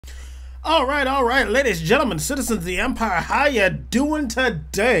All right, ladies and gentlemen, citizens of the Empire, how you doing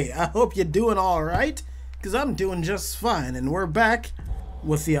today? I hope you're doing all right, because I'm doing just fine, and we're back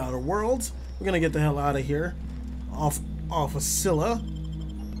with the Outer Worlds. We're gonna get the hell out of here, off of Scyllia.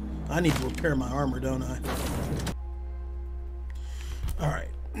 I need to repair my armor, don't I? All right.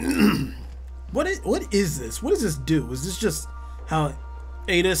 What is this? What does this do? Is this just how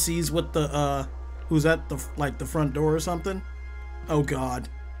Ada sees what the who's at the the front door or something? Oh God.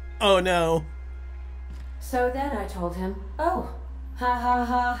 Oh no. So then I told him, oh, ha ha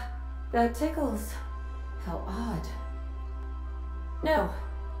ha, that tickles. How odd. No,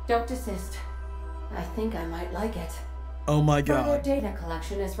 don't desist. I think I might like it. Oh my God. Further data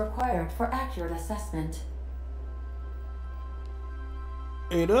collection is required for accurate assessment.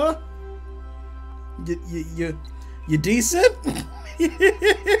 Ada? You decent? What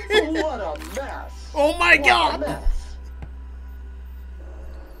a mess! Oh my What God! a mess.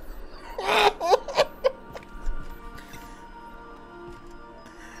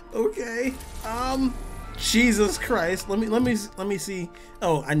 Okay. Jesus Christ. Let me see.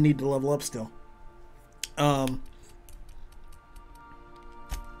 Oh, I need to level up still.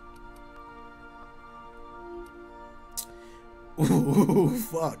 Ooh,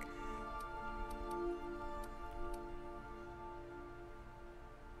 fuck.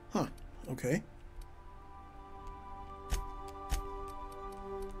 Huh. Okay.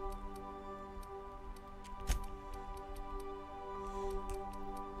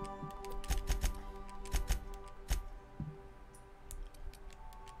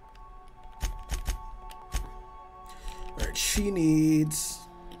 Alright, she needs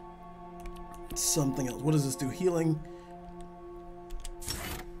something else. What does this do? Healing.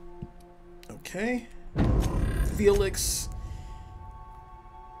 Okay. Felix.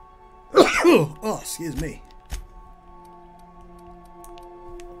 Oh, excuse me.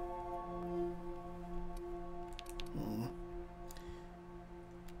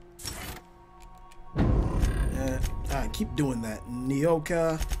 I keep doing that.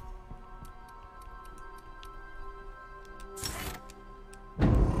 Nyoka.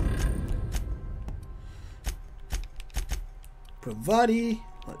 Pravati.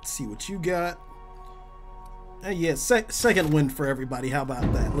 Let's see what you got. Yeah, second win for everybody. How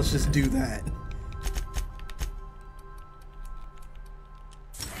about that? Let's just do that.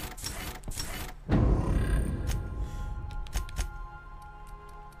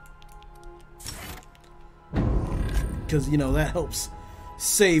 Because, you know, that helps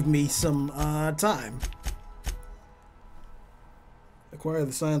save me some time. Acquire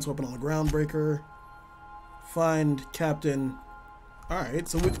the science weapon on the groundbreaker. Find Captain. Alright,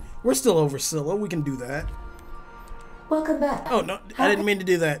 so we're still over Scyllia. We can do that. Welcome back. Oh, no, I didn't mean to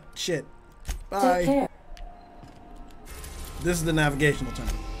do that. Shit. Bye. Take care. This is the navigational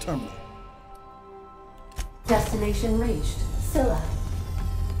terminal. Destination reached. Scyllia.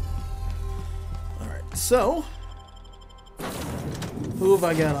 Alright, so who have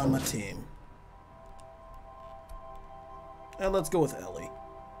I got on my team? And let's go with Ellie.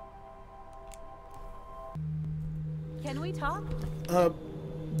 Can we talk?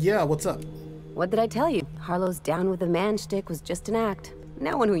 Yeah, what's up? What did I tell you? Harlow's down with a man shtick was just an act.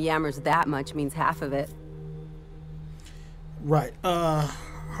 No one who yammers that much means half of it. Right.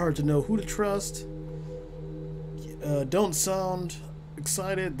 Hard to know who to trust. Don't sound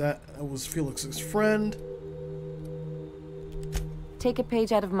excited. That was Felix's friend. Take a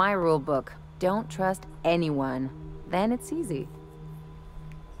page out of my rule book. Don't trust anyone. Then it's easy.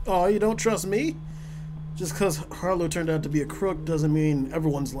 Oh, you don't trust me? Just because Harlow turned out to be a crook doesn't mean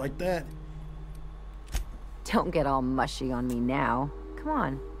everyone's like that. Don't get all mushy on me now. Come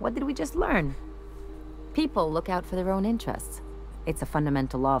on, what did we just learn? People look out for their own interests. It's a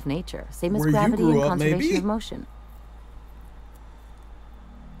fundamental law of nature, same as gravity and conservation of motion.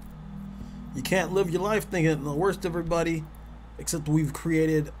 You can't live your life thinking the worst of everybody, except we've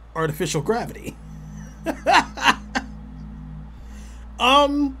created artificial gravity.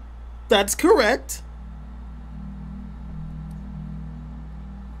 That's correct.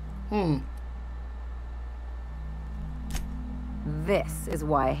 This is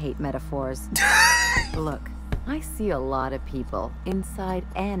why I hate metaphors. Look, I see a lot of people, inside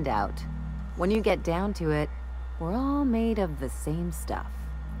and out. When you get down to it, we're all made of the same stuff.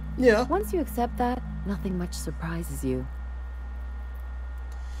 Yeah. Once you accept that, nothing much surprises you.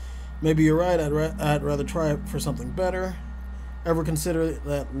 Maybe you're right. I'd rather try for something better. Ever consider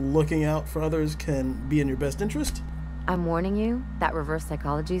that looking out for others can be in your best interest? I'm warning you, that reverse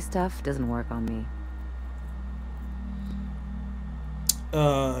psychology stuff doesn't work on me.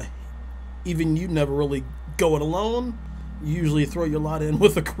 Even you never really go it alone. You usually throw your lot in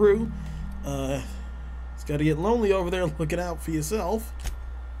with a crew. It's got to get lonely over there looking out for yourself.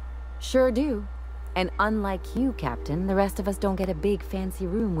 Sure do. And unlike you, Captain, the rest of us don't get a big fancy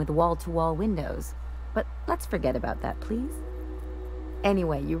room with wall-to-wall windows. But let's forget about that, please.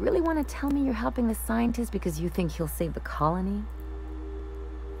 Anyway, you really want to tell me you're helping the scientist because you think he'll save the colony?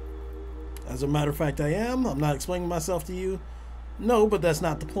 As a matter of fact, I am. I'm not explaining myself to you. No, but that's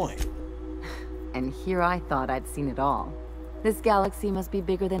not the point. And here I thought I'd seen it all. This galaxy must be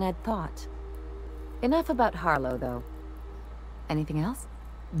bigger than I'd thought. Enough about Harlow, though. Anything else?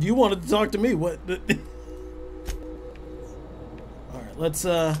 You wanted to talk to me. What? All right,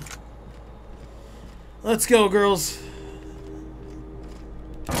 let's go, girls.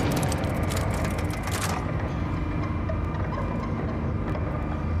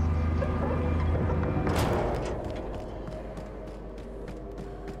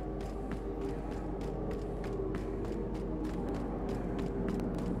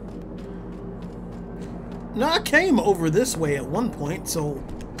 Now, I came over this way at one point, so...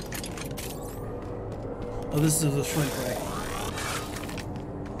 Oh, this is a shrink ray.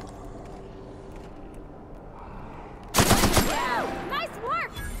 Yeah, nice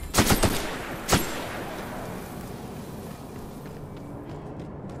work!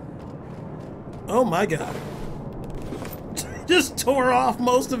 Oh my god. Just tore off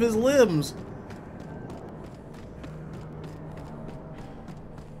most of his limbs.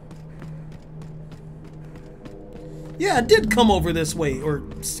 Yeah, I did come over this way, or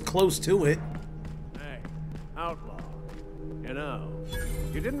close to it. Hey, outlaw. You know,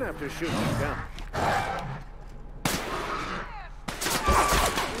 you didn't have to shoot me down.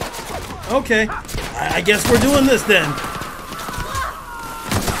 Okay, I guess we're doing this then.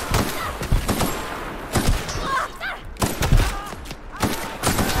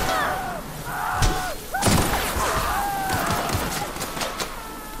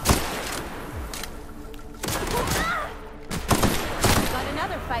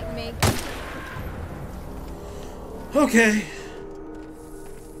 Okay.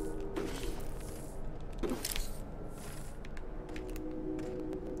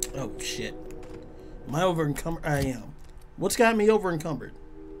 Oh shit. Am I over encumbered? I am. What's got me over encumbered?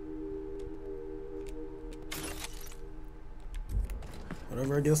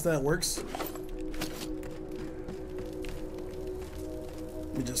 Whatever, I guess that works.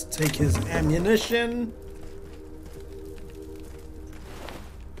 Let me just take his ammunition.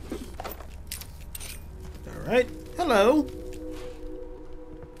 Alright. Hello.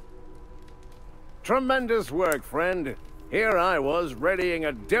 Tremendous work, friend. Here I was readying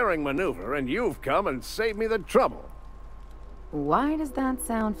a daring maneuver, and you've come and saved me the trouble. Why does that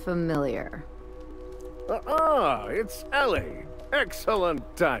sound familiar? It's Ellie.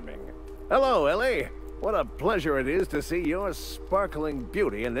 Excellent timing. Hello, Ellie. What a pleasure it is to see your sparkling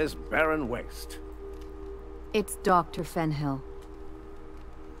beauty in this barren waste. It's Dr. Fenhill.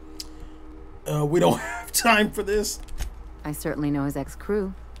 We don't have time for this. I certainly know his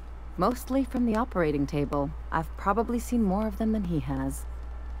ex-crew. Mostly from the operating table. I've probably seen more of them than he has.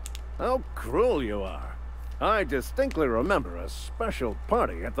 How cruel you are. I distinctly remember a special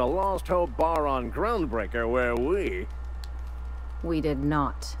party at the Lost Hope Bar on Groundbreaker where We did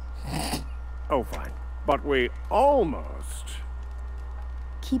not. Oh, fine. But we almost...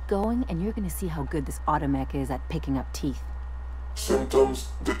 Keep going and you're gonna see how good this automech is at picking up teeth. Symptoms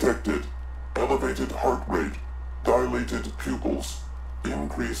detected. Elevated heart rate, dilated pupils,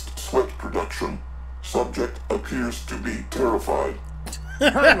 increased sweat production. Subject appears to be terrified.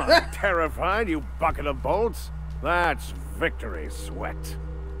 I'm not terrified, you bucket of bolts. That's victory sweat.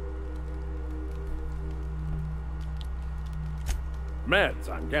 Meds,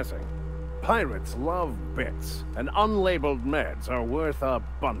 I'm guessing. Pirates love bits, and unlabeled meds are worth a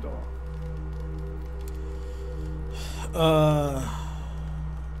bundle.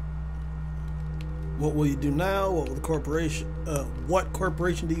 What will you do now? What will the corporation... what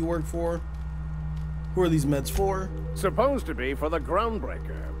corporation do you work for? Who are these meds for? Supposed to be for the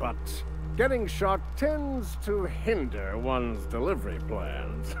Groundbreaker, but getting shot tends to hinder one's delivery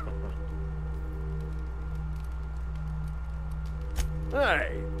plans.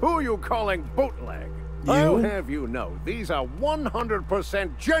 Hey, who are you calling bootleg? You? I'll have you know, these are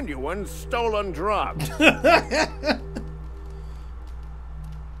 100% genuine stolen drugs.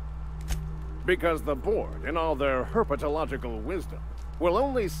 Because the board, in all their herpetological wisdom, will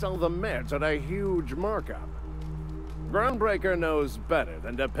only sell the meds at a huge markup. Groundbreaker knows better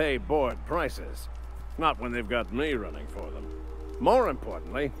than to pay board prices. Not when they've got me running for them. More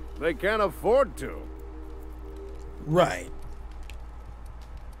importantly, they can't afford to. Right.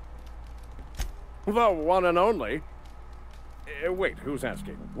 The one and only. Wait, who's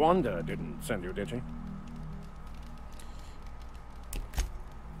asking? Wanda didn't send you, did she?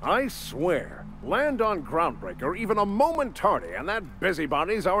 I swear, land on Groundbreaker even a moment tardy, and that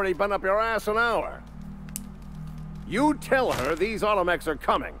busybody's already been up your ass an hour. You tell her these automechs are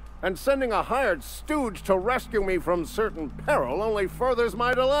coming, and sending a hired stooge to rescue me from certain peril only furthers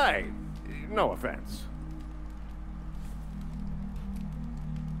my delay. No offense.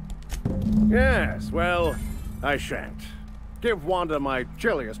 Yes, well, I shan't. Give Wanda my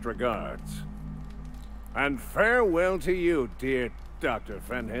chilliest regards. And farewell to you, dear Dr.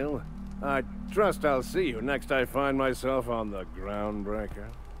 Fenhill. I trust I'll see you next I find myself on the Groundbreaker.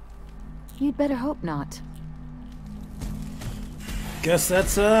 You'd better hope not. Guess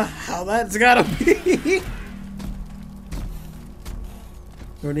that's how that's gotta be.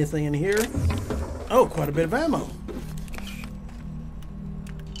 Or anything in here? Oh, quite a bit of ammo.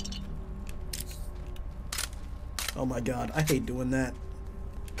 Oh my god, I hate doing that.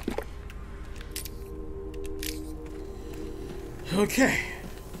 Okay.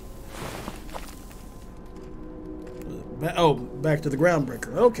 Oh, back to the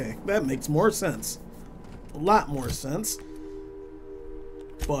Groundbreaker. Okay, that makes more sense. A lot more sense.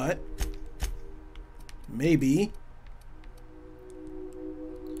 But maybe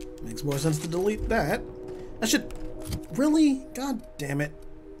makes more sense to delete that. I should really? God damn it.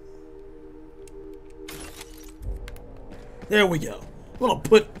 There we go. I'm gonna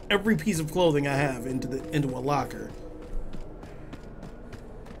put every piece of clothing I have into a locker.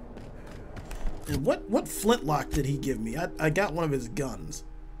 And what flintlock did he give me? I got one of his guns.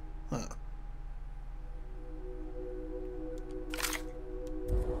 Huh.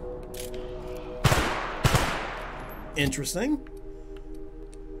 Interesting.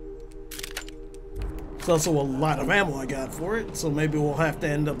 It's also a lot of ammo I got for it, so maybe we'll have to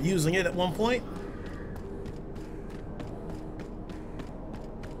end up using it at one point.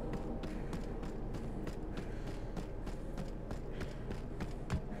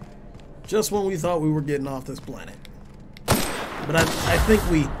 Just when we thought we were getting off this planet. But I think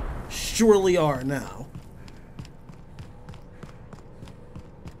we surely are now.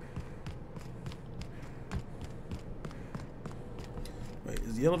 Wait,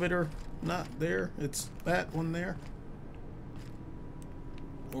 is the elevator not there? It's that one there?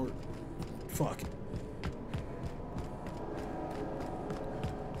 Or... fuck.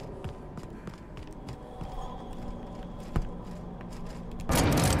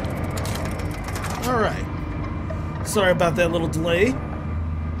 Alright. Sorry about that little delay.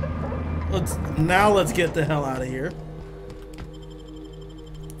 Let's get the hell out of here.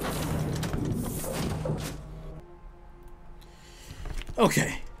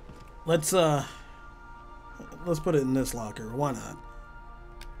 Okay. Let's put it in this locker. Why not?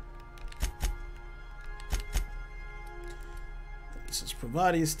 This is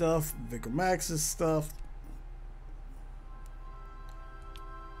Pravati's stuff, Vicar Max's stuff.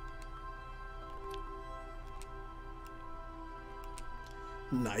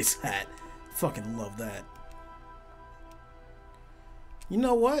 Nice hat. Fucking love that. You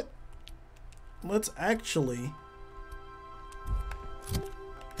know what? Let's actually...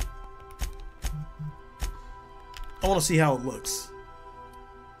 I want to see how it looks.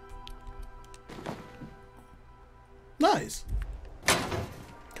 Nice. Kind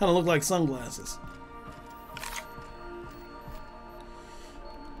of look like sunglasses.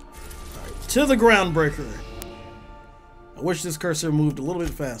 Alright, to the Groundbreaker. I wish this cursor moved a little bit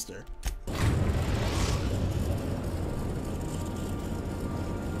faster.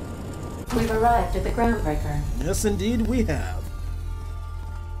 We've arrived at the Groundbreaker. Yes, indeed, we have.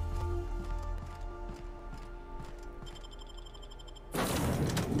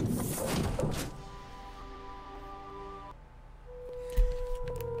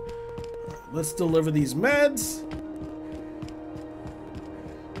 Let's deliver these meds.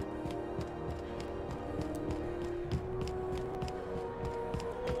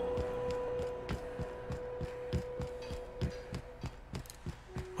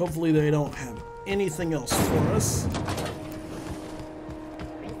 Hopefully they don't have anything else for us.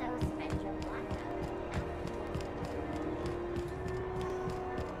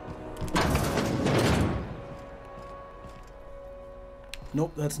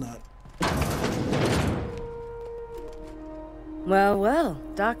 Nope, that's not. Well, well,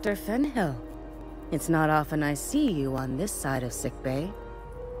 Dr. Fenhill. It's not often I see you on this side of sickbay.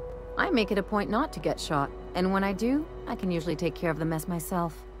 I make it a point not to get shot, and when I do, I can usually take care of the mess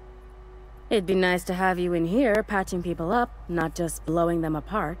myself. It'd be nice to have you in here patching people up, not just blowing them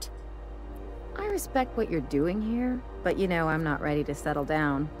apart. I respect what you're doing here, but you know I'm not ready to settle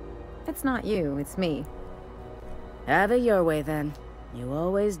down. It's not you, it's me. Have it your way, then. You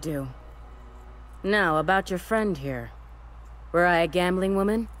always do. Now, about your friend here. Were I a gambling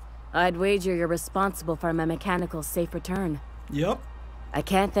woman, I'd wager you're responsible for my mechanical safe return. Yep. I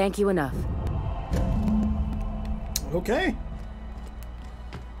can't thank you enough. Okay.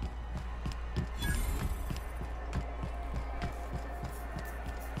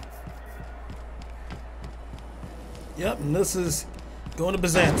 Yep, and this is going to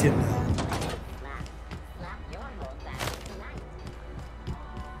Byzantium now.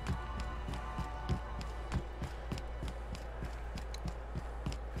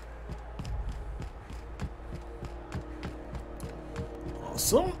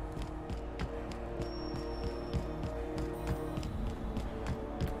 Awesome.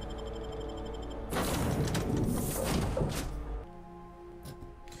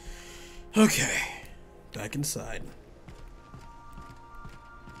 Okay, back inside.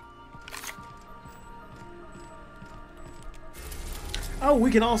 Oh,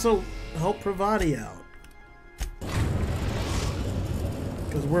 we can also help Pravati out.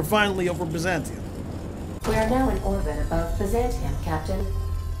 Because we're finally over Byzantium. We are now in orbit above Byzantium, Captain.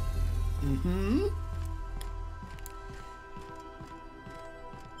 Mm-hmm.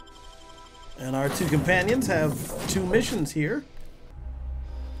 And our two companions have 2 missions here.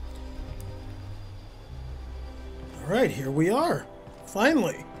 Alright, here we are.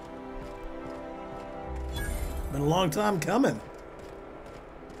 Finally. Been a long time coming.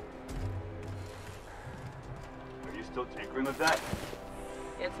 Are you still tinkering with that?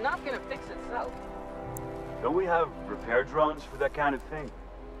 It's not gonna fix itself. Don't we have repair drones for that kind of thing?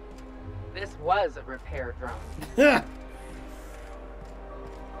 This was a repair drone. Yeah.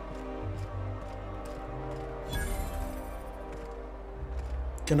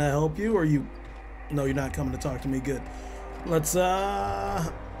 Can I help you, or you? No, you're not coming to talk to me. Good. Let's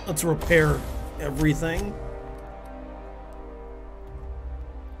repair everything.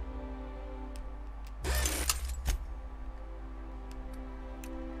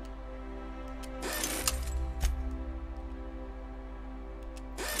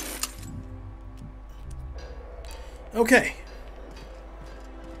 Okay.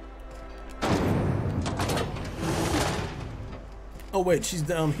 Oh wait, she's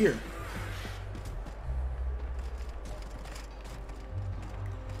down here.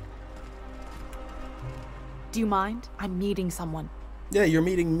 Do you mind? I'm meeting someone. Yeah, you're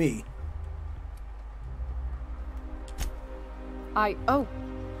meeting me. Oh,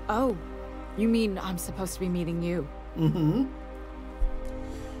 you mean I'm supposed to be meeting you? Mm-hmm.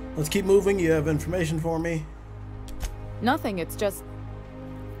 Let's keep moving. You have information for me? Nothing, it's just...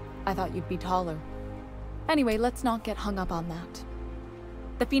 I thought you'd be taller. Anyway, let's not get hung up on that.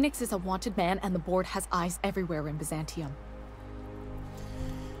 The Phoenix is a wanted man, and the board has eyes everywhere in Byzantium.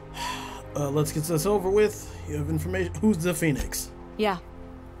 Let's get this over with. You have information. Who's the Phoenix? Yeah,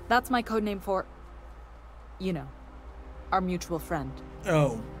 that's my codename for... you know, our mutual friend.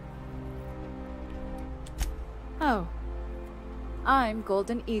 Oh. Oh. I'm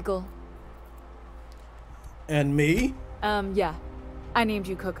Golden Eagle. And me? Yeah. I named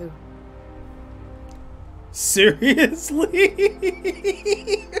you Cuckoo. Seriously?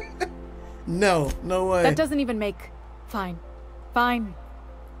 No way. That doesn't even make... Fine. Fine.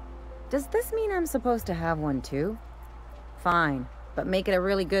 Does this mean I'm supposed to have one too? Fine, but make it a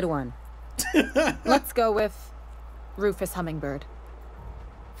really good one. Let's go with... Rufus Hummingbird.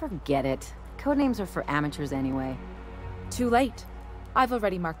 Forget it. Codenames are for amateurs anyway. Too late. I've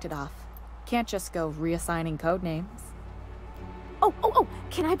already marked it off. Can't just go reassigning codenames. Oh,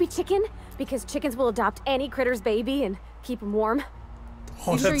 can I be chicken? Because chickens will adopt any critter's baby and keep him warm.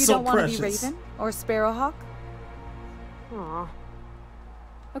 Oh, You sure that's you so don't want to be precious. Raven? Or Sparrowhawk? Aw.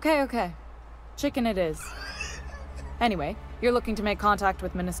 Okay. Chicken it is. Anyway, you're looking to make contact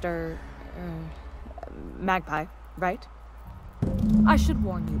with Minister... Magpie, right? I should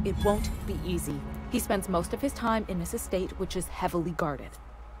warn you, it won't be easy. He spends most of his time in this estate, which is heavily guarded.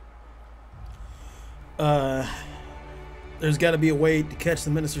 There's got to be a way to catch the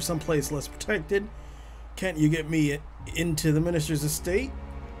minister someplace less protected. Can't you get me into the minister's estate?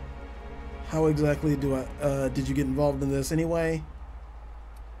 How exactly did you get involved in this anyway?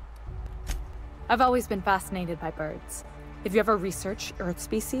 I've always been fascinated by birds. If you ever research Earth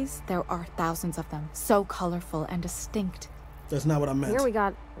species, there are thousands of them, so colorful and distinct. That's not what I meant. Here we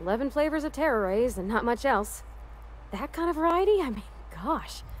got 11 flavors of terror rays and not much else. That kind of variety? I mean,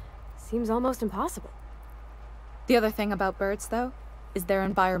 gosh, seems almost impossible. The other thing about birds, though, is their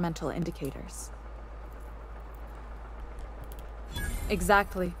environmental indicators.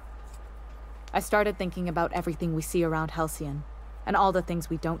 Exactly. I started thinking about everything we see around Halcyon, and all the things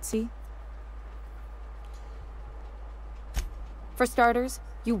we don't see. For starters,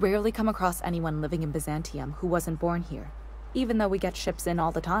 you rarely come across anyone living in Byzantium who wasn't born here, even though we get ships in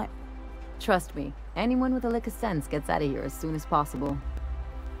all the time. Trust me, anyone with a lick of sense gets out of here as soon as possible.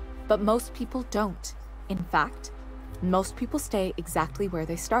 But most people don't. In fact, most people stay exactly where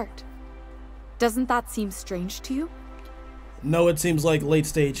they start. Doesn't that seem strange to you? No, it seems like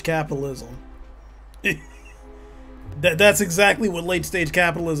late-stage capitalism. That's exactly what late-stage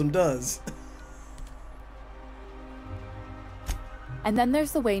capitalism does. And then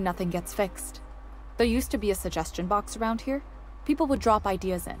there's the way nothing gets fixed. There used to be a suggestion box around here. People would drop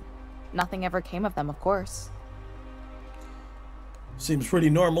ideas in. Nothing ever came of them, of course. Seems pretty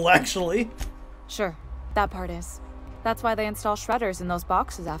normal, actually. Sure, that part is. That's why they install shredders in those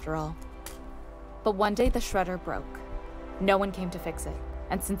boxes, after all. But one day the shredder broke. No one came to fix it.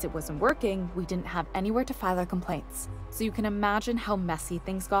 And since it wasn't working, we didn't have anywhere to file our complaints. So you can imagine how messy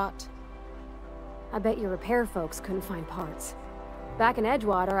things got. I bet your repair folks couldn't find parts. Back in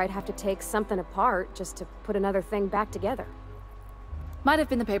Edgewater, I'd have to take something apart just to put another thing back together. Might have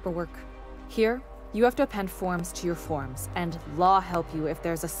been the paperwork. Here, you have to append forms to your forms, and law help you if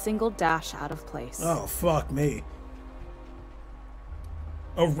there's a single dash out of place. Oh, fuck me.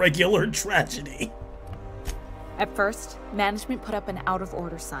 A regular tragedy. At first, management put up an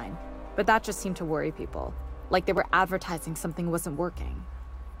out-of-order sign, but that just seemed to worry people, like they were advertising something wasn't working.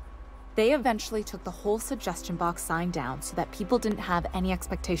 They eventually took the whole suggestion box sign down so that people didn't have any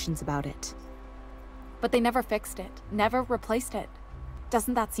expectations about it. But they never fixed it, never replaced it.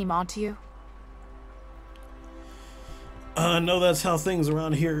 Doesn't that seem odd to you? No, that's how things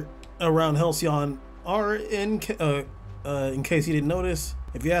around here, around Halcyon, are. In case you didn't notice,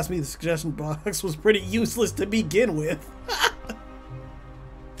 if you ask me, the suggestion box was pretty useless to begin with.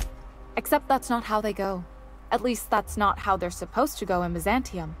 Except that's not how they go. At least that's not how they're supposed to go in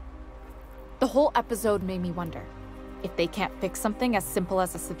Byzantium. The whole episode made me wonder, if they can't fix something as simple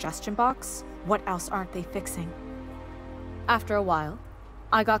as a suggestion box, what else aren't they fixing? After a while,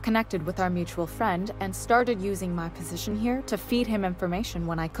 I got connected with our mutual friend and started using my position here to feed him information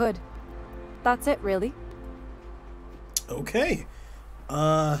when I could. That's it, really. Okay.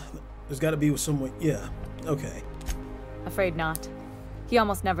 There's got to be some way. Yeah. Okay. Afraid not. He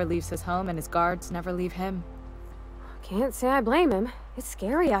almost never leaves his home, and his guards never leave him. Can't say I blame him. It's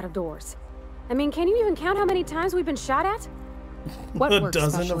scary out of doors. I mean, can you even count how many times we've been shot at? What A work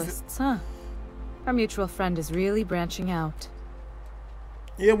dozen specialists, huh? Our mutual friend is really branching out.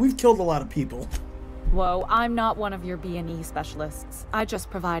 Yeah, we've killed a lot of people. Whoa, I'm not one of your B&E specialists. I just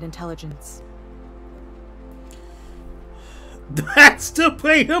provide intelligence. That's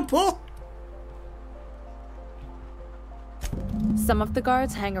debatable. Some of the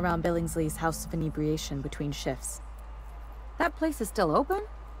guards hang around Billingsley's House of Inebriation between shifts. That place is still open?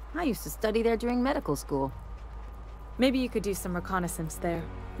 I used to study there during medical school. Maybe you could do some reconnaissance there.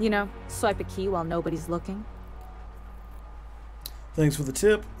 You know, swipe a key while nobody's looking. Thanks for the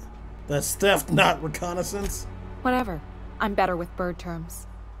tip. That's theft, not reconnaissance. Whatever. I'm better with bird terms.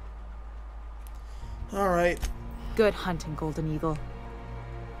 All right. Good hunting, Golden Eagle.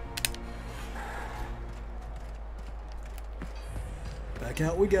 Back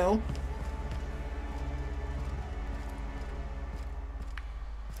out we go.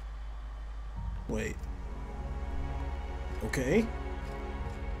 Wait. Okay.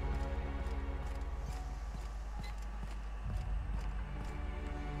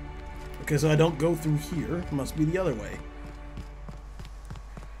 Okay, so I don't go through here. It must be the other way.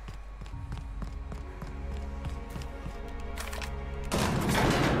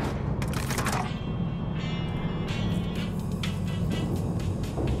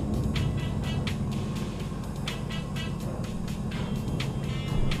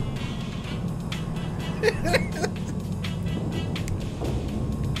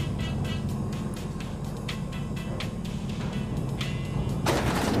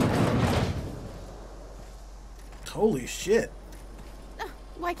 Holy shit.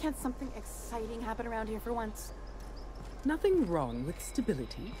 Why can't something exciting happen around here for once? Nothing wrong with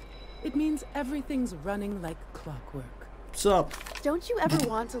stability. It means everything's running like clockwork. What's up? Don't you ever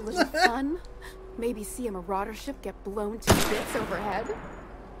want a little fun? Maybe see a marauder ship get blown to bits overhead?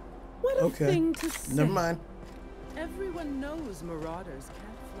 What a thing to say. Never mind. Everyone knows marauders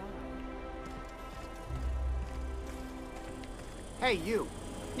can't fly. Hey, you.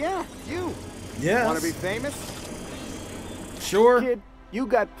 Yeah, you. Yes. Want to be famous? Sure. Kid, you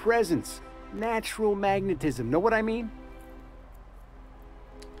got presence. Natural magnetism. Know what I mean?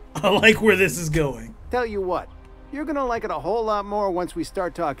 I like where this is going. Tell you what. You're gonna like it a whole lot more once we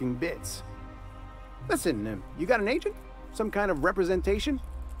start talking bits. Listen, you got an agent? Some kind of representation?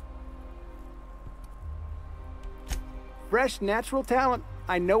 Fresh, natural talent.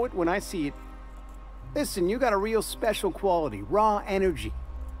 I know it when I see it. Listen, you got a real special quality, raw energy.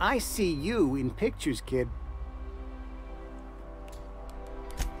 I see you in pictures, kid.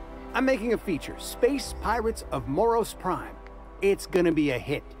 I'm making a feature, Space Pirates of Moros Prime. It's gonna be a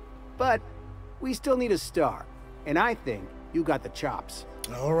hit. But we still need a star. And I think you got the chops.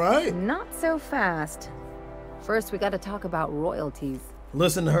 All right. Not so fast. First, we gotta talk about royalties.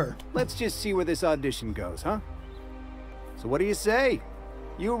 Listen to her. Let's just see where this audition goes, huh? So what do you say?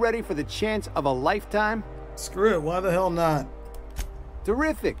 You ready for the chance of a lifetime? Screw it, why the hell not?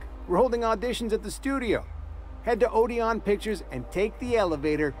 Terrific. We're holding auditions at the studio. Head to Odeon Pictures and take the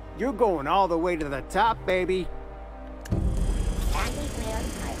elevator. You're going all the way to the top, baby.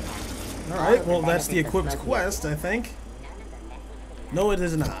 Alright, well that's the equipped quest, I think. No, it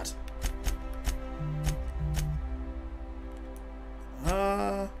is not.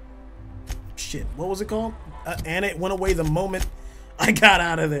 Shit, what was it called? And it went away the moment I got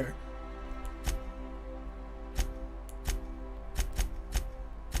out of there.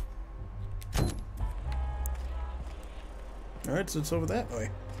 Alright, so it's over that way.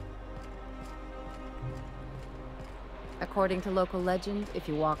 According to local legend, if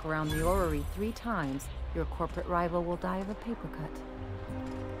you walk around the orrery 3 times, your corporate rival will die of a paper cut.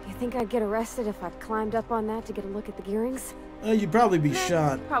 You think I'd get arrested if I climbed up on that to get a look at the gearings? You'd probably be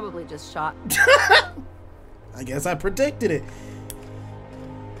shot. Probably just shot. I guess I predicted it.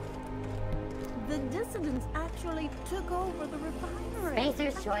 The dissidents actually took over the refinery.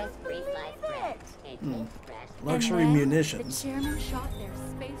 Spacer's choice, free slice bread. Luxury munitions. The chairman shot their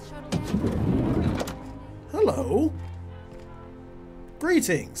space shuttle down. Hello.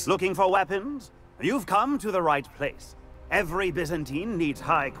 Greetings. Looking for weapons? You've come to the right place. Every Byzantine needs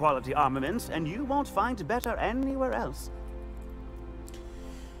high-quality armaments, and you won't find better anywhere else.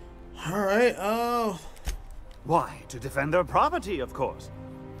 Alright, Why? To defend their property, of course.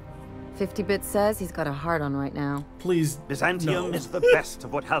 50-Bit says he's got a hard on right now. Please, Byzantium no. is the best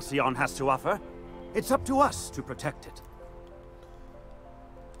of what Halcyon has to offer. It's up to us to protect it.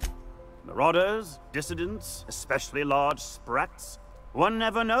 Marauders, dissidents, especially large sprats. One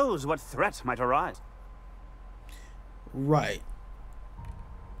never knows what threat might arise. Right.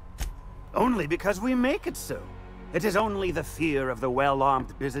 Only because we make it so. It is only the fear of the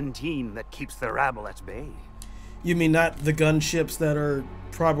well-armed Byzantine that keeps the rabble at bay. You mean not the gunships that are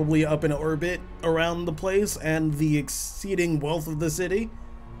probably up in orbit around the place and the exceeding wealth of the city?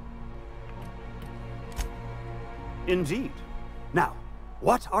 Indeed. Now,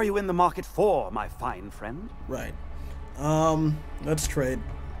 what are you in the market for, my fine friend? Right. Let's trade.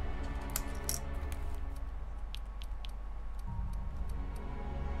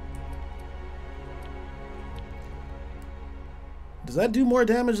 Does that do more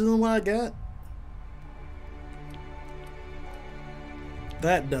damage than what I got?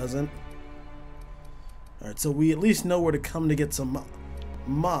 That doesn't. Alright, so we at least know where to come to get some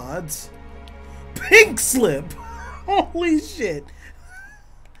mods. Pink slip! Holy shit!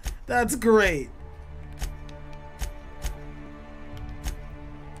 That's great.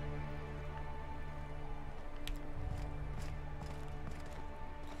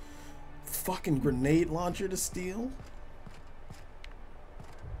 Fucking grenade launcher to steal?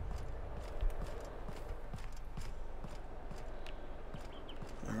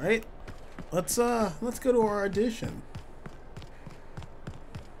 Alright. Let's go to our audition.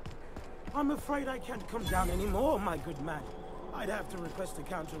 I'm afraid I can't come down anymore, my good man. I'd have to request a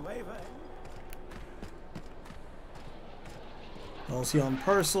counter waiver. Halcyon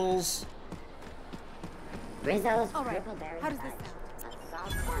parcels. Rizzo's All right. Brickleberry How does this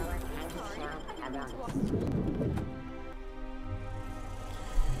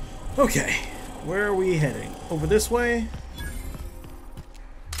Okay, where are we heading? Over this way?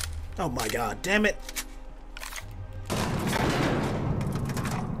 Oh my god, damn it!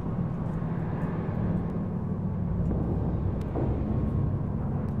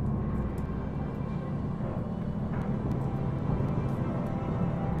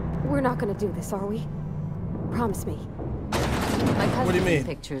 We're not gonna do this, are we? Promise me. My cousin What do you mean?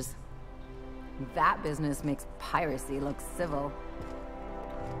 Pictures. That business makes piracy look civil.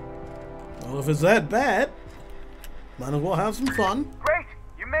 Well, if it's that bad, might as well have some fun. Great!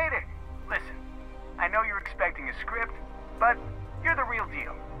 You made it! Listen, I know you're expecting a script, but you're the real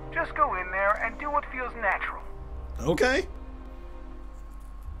deal. Just go in there and do what feels natural. Okay.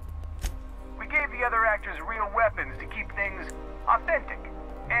 We gave the other actors real weapons to keep things authentic.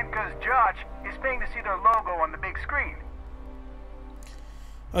 And because Josh is paying to see their logo on the big screen.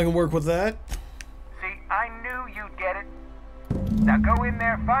 I can work with that. See, I knew you'd get it. Now go in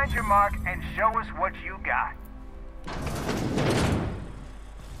there, find your mark, and show us what you got.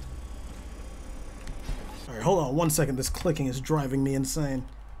 Alright, hold on 1 second. This clicking is driving me insane.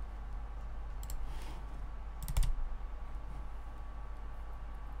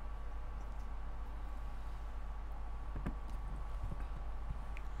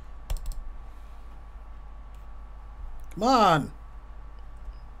 Come on!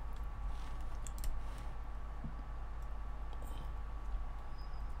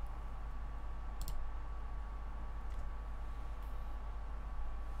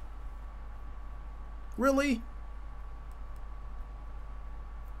 Really?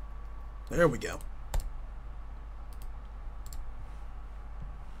 There we go.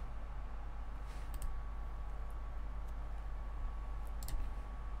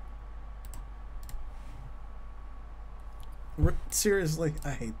 Seriously,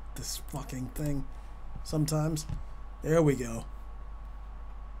 I hate this fucking thing sometimes. There we go.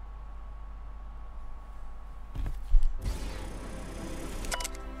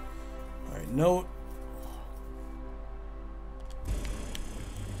 Alright, note.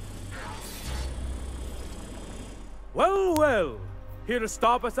 Well, well. Here to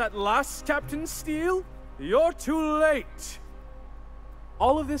stop us at last, Captain Steele? You're too late.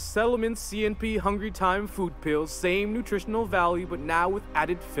 All of this settlement CNP Hungry Time food pills, same nutritional value, but now with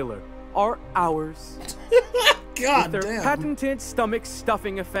added filler, are ours. God with their damn. patented stomach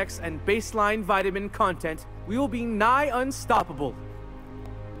stuffing effects and baseline vitamin content, we will be nigh unstoppable.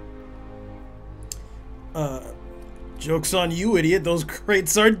 Joke's on you, idiot. Those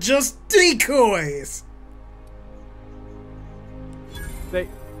crates are just decoys!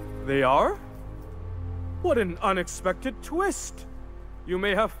 They are? What an unexpected twist. You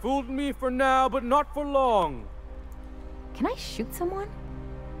may have fooled me for now, but not for long. Can I shoot someone?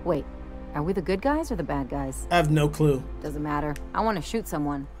 Wait, are we the good guys or the bad guys? I have no clue. Doesn't matter. I want to shoot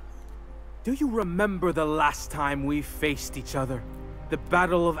someone. Do you remember the last time we faced each other? The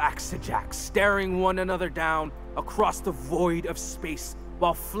Battle of Axejack, staring one another down across the void of space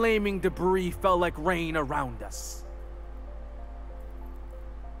while flaming debris fell like rain around us.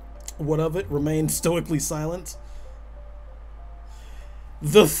 What of it? Remain stoically silent?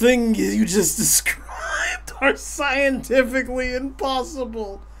 The thing you just described are scientifically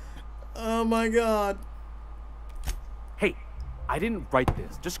impossible. Oh my god. Hey, I didn't write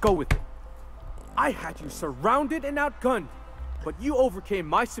this. Just go with it. I had you surrounded and outgunned, but you overcame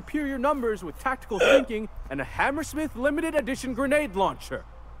my superior numbers with tactical thinking and a Hammersmith limited edition grenade launcher.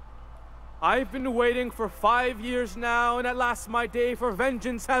 I've been waiting for 5 years now, and at last my day for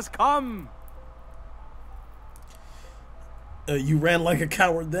vengeance has come. You ran like a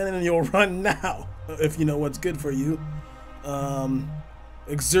coward then, and you'll run now, if you know what's good for you.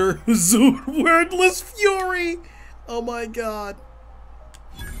 Exude wordless fury! Oh my god.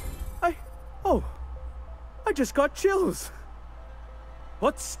 I just got chills.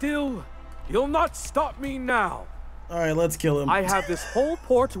 But still, you'll not stop me now. Alright, let's kill him. I have this whole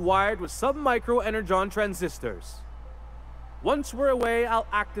port wired with sub-micro energon transistors. Once we're away, I'll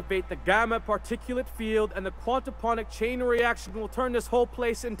activate the gamma particulate field, and the quantaponic chain reaction will turn this whole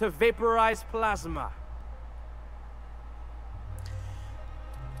place into vaporized plasma.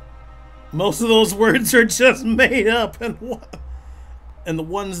 Most of those words are just made up, and the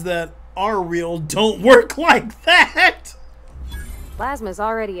ones that are real don't work like that. Plasma's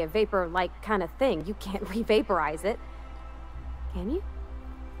already a vapor-like kind of thing. You can't re-vaporize it. Can you?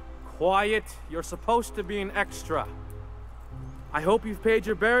 Quiet. You're supposed to be an extra. I hope you've paid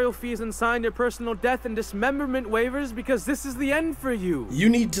your burial fees and signed your personal death and dismemberment waivers, because this is the end for you. You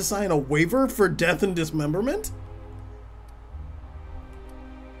need to sign a waiver for death and dismemberment?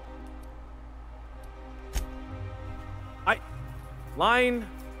 Line.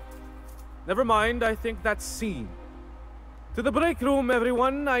 Never mind, I think that's scene. To the break room,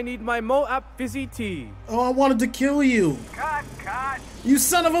 everyone. I need my Moab fizzy tea. Oh, I wanted to kill you. Cut! You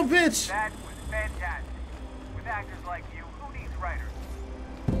son of a bitch! That was fantastic. With actors like you, who needs writers?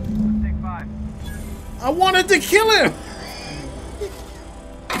 Let's take 5. I wanted to kill him!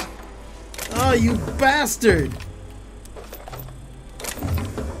 Oh, you bastard!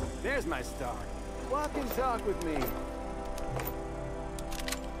 There's my star. Walk and talk with me.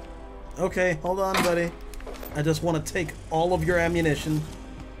 Okay, hold on, buddy. I just want to take all of your ammunition.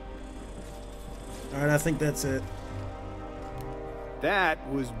 Alright, I think that's it. That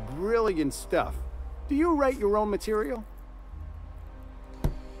was brilliant stuff. Do you write your own material?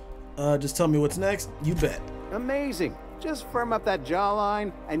 Just tell me what's next. You bet. Amazing. Just firm up that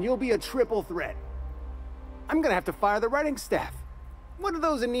jawline, and you'll be a triple threat. I'm gonna have to fire the writing staff. What do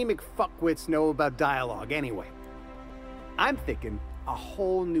those anemic fuckwits know about dialogue, anyway? I'm thinking a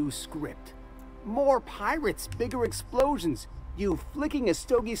whole new script. More pirates, bigger explosions. You flicking a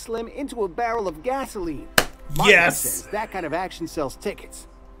Stogie Slim into a barrel of gasoline. Yes. Says that kind of action sells tickets.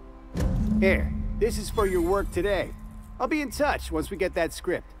 Here, this is for your work today. I'll be in touch once we get that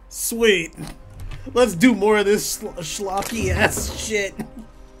script. Sweet. Let's do more of this schlocky ass shit.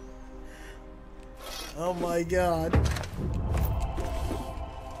 Oh my god.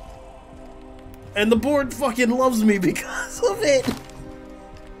 And the board fucking loves me because of it.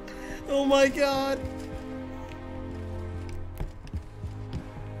 Oh my god.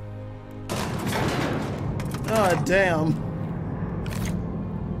 God damn.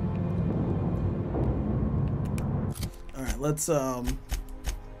 Alright, let's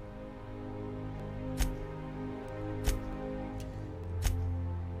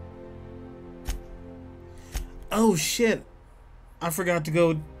oh shit. I forgot to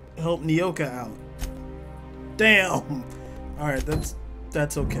go help Nyoka out. Damn. Alright,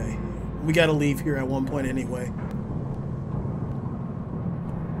 that's okay. We gotta leave here at one point anyway.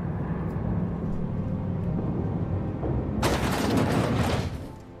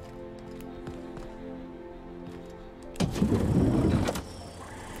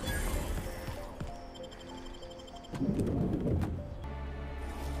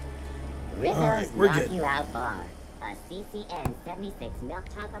 Rizzo's we're Knock good. You Out Bar. A CCN 76 milk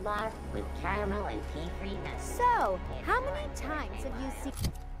chocolate bar with caramel and pea-free nuts. So, how many times have you seen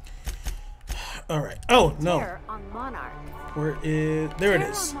Alright. Oh, no. Terror on Monarch? Where is... There it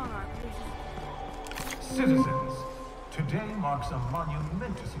is. Citizens, today marks a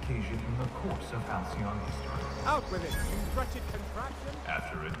monumentous occasion in the course of Halcyon history. Out with it, you wretched contraption!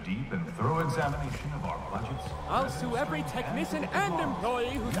 After a deep and thorough examination of our budgets, I'll sue every technician and employee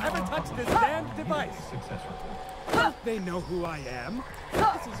who's ever touched this damned device! They know who I am.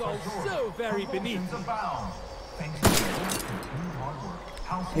 This is all so very beneath me.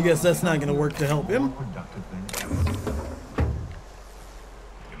 I guess that's not gonna work to help him.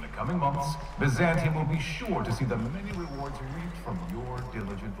 In the coming months, Byzantium will be sure to see the many rewards reaped from your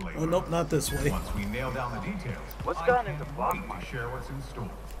diligent labor. Oh, nope, not this way. Once we nail down the details, What's I gone can't into wait to share what's in store.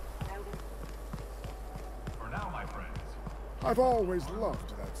 For now, my friends. I've always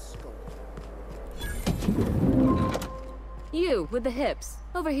loved that skull. You, with the hips.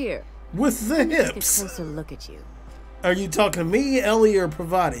 Over here. With the Let me take hips? a closer look at you. Are you talking to me, Ellie, or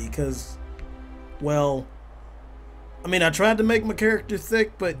Pravati? Because, well, I mean, I tried to make my character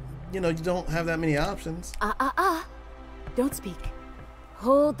thick, but, you know, you don't have that many options. Don't speak.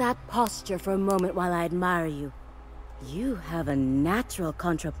 Hold that posture for a moment while I admire you. You have a natural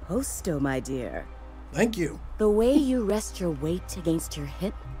contrapposto, my dear. Thank you. The way you rest your weight against your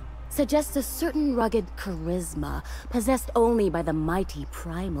hip suggests a certain rugged charisma possessed only by the mighty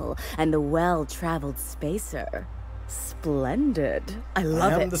primal and the well-traveled spacer. Splendid. I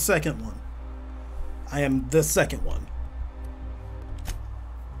love it. I am the second one. I am the second one.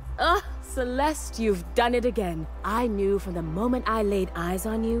 Ah, Celeste, you've done it again. I knew from the moment I laid eyes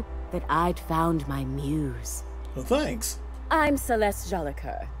on you that I'd found my muse. Well, thanks. I'm Celeste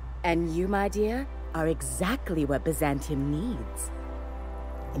Jolicoeur, and you, my dear, are exactly what Byzantium needs.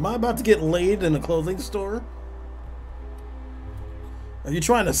 Am I about to get laid in a clothing store? Are you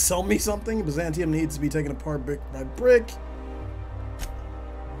trying to sell me something? Byzantium needs to be taken apart brick by brick.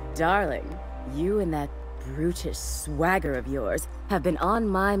 Darling, you and that brutish swagger of yours have been on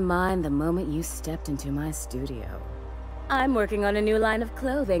my mind the moment you stepped into my studio. I'm working on a new line of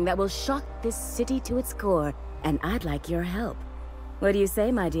clothing that will shock this city to its core, and I'd like your help. What do you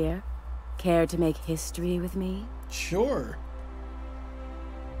say, my dear? Care to make history with me? Sure.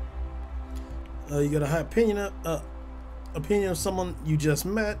 You got a high opinion of someone you just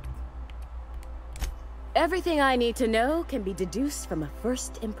met. Everything I need to know can be deduced from a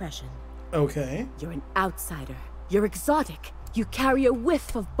first impression. Okay. You're an outsider. You're exotic. You carry a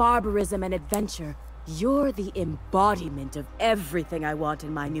whiff of barbarism and adventure. You're the embodiment of everything I want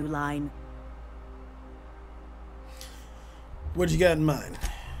in my new line. What you got in mind?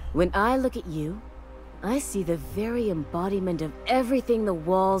 When I look at you, I see the very embodiment of everything the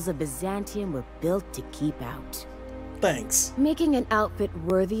walls of Byzantium were built to keep out. Thanks. Making an outfit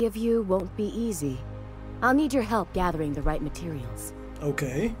worthy of you won't be easy. I'll need your help gathering the right materials.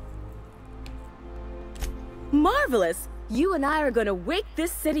 Okay. Marvelous! You and I are gonna wake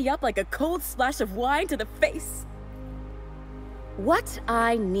this city up like a cold splash of wine to the face. What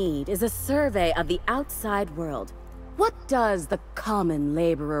I need is a survey of the outside world. What does the common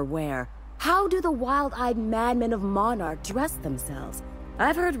laborer wear? How do the wild-eyed madmen of Monarch dress themselves?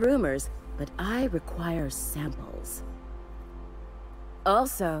 I've heard rumors, but I require samples.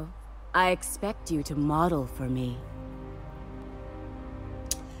 Also, I expect you to model for me.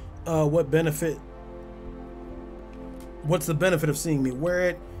 What benefit? What's the benefit of seeing me wear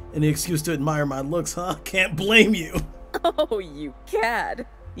it? Any excuse to admire my looks, huh? Can't blame you. Oh, you cad.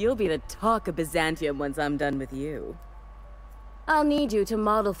 You'll be the talk of Byzantium once I'm done with you. I'll need you to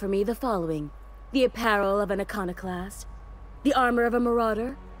model for me the following: the apparel of an iconoclast, the armor of a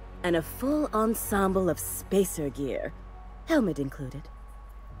marauder, and a full ensemble of spacer gear, helmet included.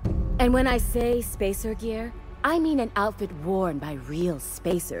 And when I say spacer gear, I mean an outfit worn by real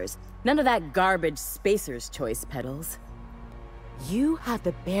spacers, none of that garbage spacer's choice pedals. You have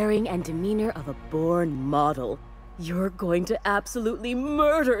the bearing and demeanor of a born model. You're going to absolutely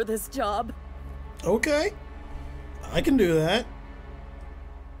murder this job. Okay. I can do that.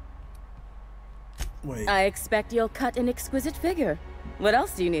 Wait. I expect you'll cut an exquisite figure. What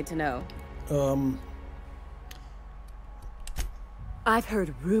else do you need to know? I've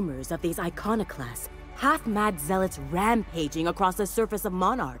heard rumors of these iconoclasts, half-mad zealots rampaging across the surface of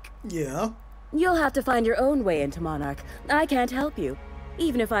Monarch. Yeah. You'll have to find your own way into Monarch. I can't help you.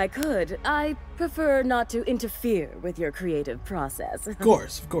 Even if I could, I prefer not to interfere with your creative process. Of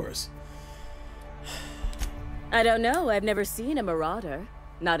course, of course. I don't know, I've never seen a marauder.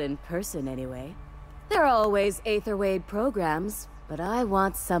 Not in person, anyway. There are always Aetherwade programs, but I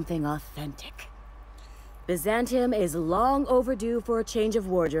want something authentic. Byzantium is long overdue for a change of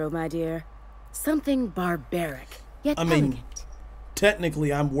wardrobe, my dear. Something barbaric, yet elegant.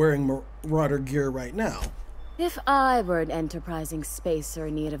 Technically, I'm wearing marauder gear right now. If I were an enterprising spacer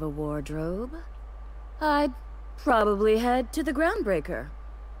in need of a wardrobe, I'd probably head to the Groundbreaker.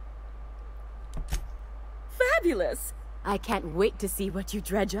 Fabulous! I can't wait to see what you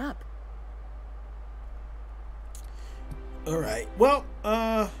dredge up. Alright, well,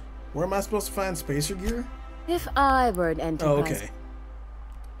 where am I supposed to find spacer gear? If I were an enterprise... Oh, okay.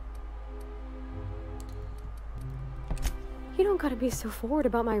 You don't gotta be so forward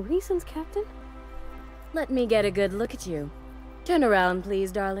about my reasons, Captain. Let me get a good look at you. Turn around,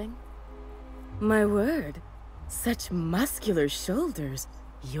 please, darling. My word, such muscular shoulders.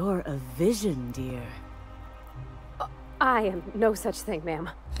 You're a vision, dear. I am no such thing, ma'am.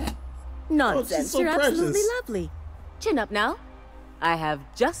 Nonsense, so you're precious. absolutely lovely. Chin up now. I have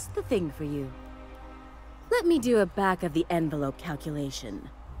just the thing for you. Let me do a back-of-the-envelope calculation.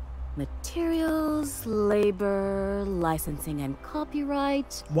 Materials, labor, licensing and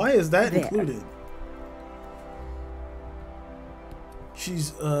copyright. Why is that There. included?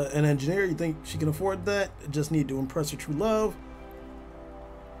 She's an engineer. You think she can afford that? Just need to impress her true love.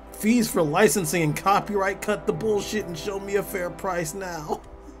 Fees for licensing and copyright. Cut the bullshit and show me a fair price now.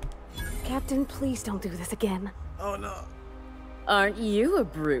 Captain, please don't do this again. Oh no. Aren't you a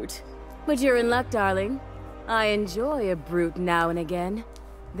brute? But you're in luck, darling. I enjoy a brute now and again.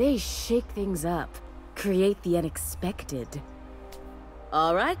 They shake things up, create the unexpected.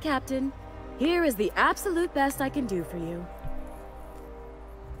 All right, Captain. Here is the absolute best I can do for you.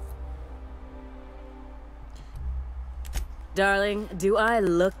 Darling, do I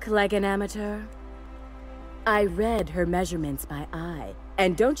look like an amateur? I read her measurements by eye.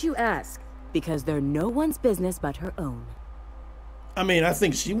 And don't you ask, because they're no one's business but her own. I mean, I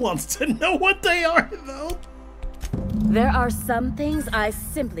think she wants to know what they are, though. There are some things I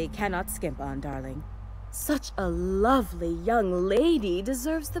simply cannot skimp on, darling. Such a lovely young lady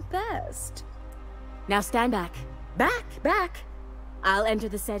deserves the best. Now stand back. Back! I'll enter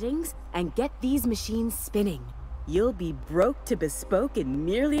the settings and get these machines spinning. You'll be broke to bespoke in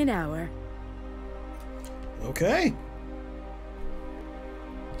merely an hour. Okay.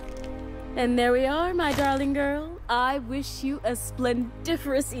 And there we are, my darling girl. I wish you a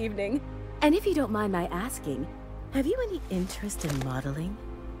splendiferous evening. And if you don't mind my asking, have you any interest in modeling?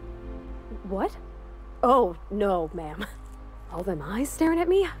 What? Oh, no, ma'am. All them eyes staring at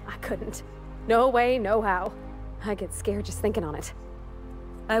me? I couldn't. No way, no how. I get scared just thinking on it.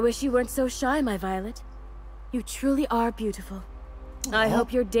 I wish you weren't so shy, my Violet. You truly are beautiful. I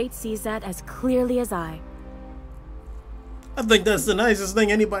hope your date sees that as clearly as I. I think that's the nicest thing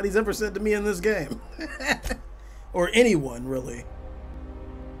anybody's ever said to me in this game. Or anyone, really.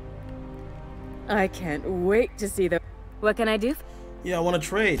 I can't wait to see the... What can I do? Yeah, I want to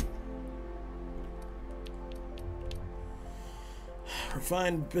trade.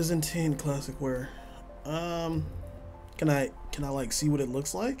 Refined Byzantine classic wear. Can I like see what it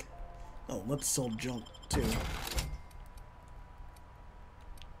looks like? Oh, let's sell junk too.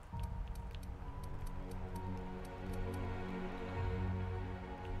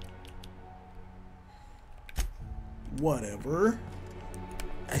 Whatever.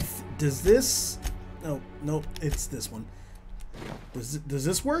 Does this? No, it's this one. Does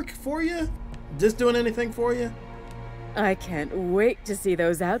this work for you? This doing anything for you? I can't wait to see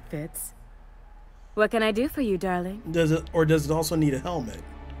those outfits. What can I do for you, darling? Does it also need a helmet?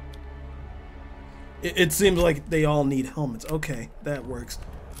 It seems like they all need helmets. Okay, that works.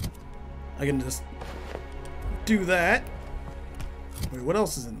 I can just do that. Wait, what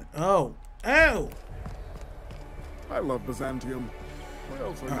else is in there? Oh. Oh! I love Byzantium. Where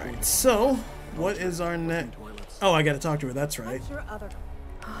else are you? Alright, so, what is our next? Oh, I gotta talk to her, that's right.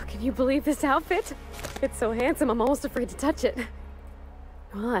 Oh, can you believe this outfit? It's so handsome, I'm almost afraid to touch it.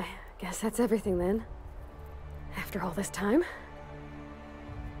 Well, I guess that's everything then. After all this time,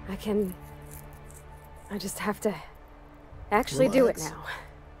 I just have to actually do it now.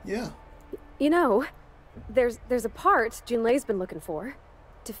 Yeah. You know, there's a part Junlei's been looking for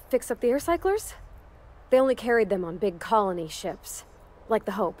to fix up the air cyclers. They only carried them on big colony ships, like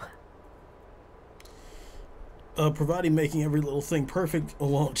the Hope. Providing making every little thing perfect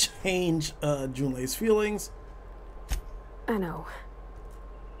won't change Junlei's feelings. I know.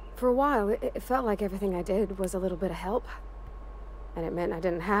 For a while, it felt like everything I did was a little bit of help. And it meant I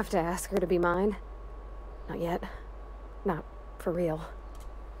didn't have to ask her to be mine. Not yet. Not for real.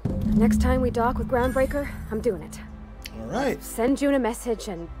 Next time we dock with Groundbreaker, I'm doing it. Alright. Send June a message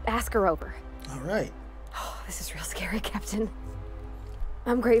and ask her over. Alright. Oh, this is real scary, Captain.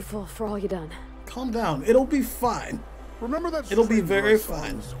 I'm grateful for all you done. Calm down. It'll be fine. Remember that? It'll be very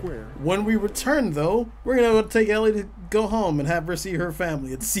fine. When we return, though, we're gonna take Ellie to go home and have her see her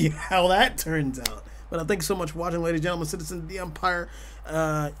family and see how that turns out. But thank you so much for watching, ladies and gentlemen, citizens of the Empire.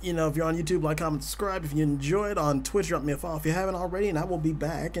 You know, if you're on YouTube, like, comment, subscribe. If you enjoyed on Twitch, drop me a follow if you haven't already, and I will be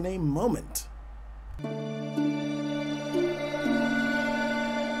back in a moment.